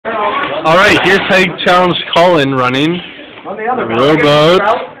Alright, here's how you challenge Collin running. On the other rowboat.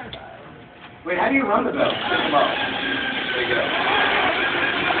 Wait, how do you run the boat? There you go.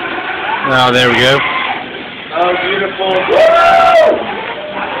 Oh, there we go. Oh, beautiful. Woo!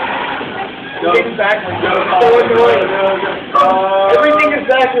 Go backwards. Go. So annoying. Everything is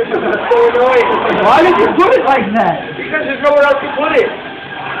backwards. It's so annoying. Why did you put it like that? Because there's nowhere else to put it.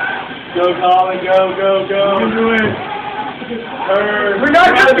 Go, Collin. Go. You can do it. We're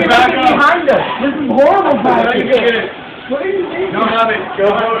not going to be looking behind us. This is horrible No, you practice. get it. What are you doing? Don't have it. Go.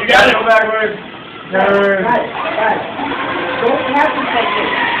 You got it. Go backwards. Turn. Guys. Don't have to take it.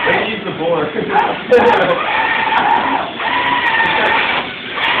 Let's use the board.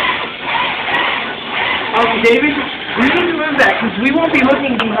 David, we need to move that because we won't be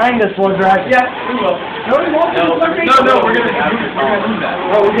looking behind us while driving. Yeah, we will. No, we won't. No, we're gonna do that.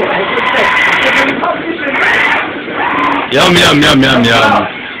 Oh, okay. Yum, yum, yum, yum, yum.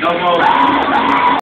 No,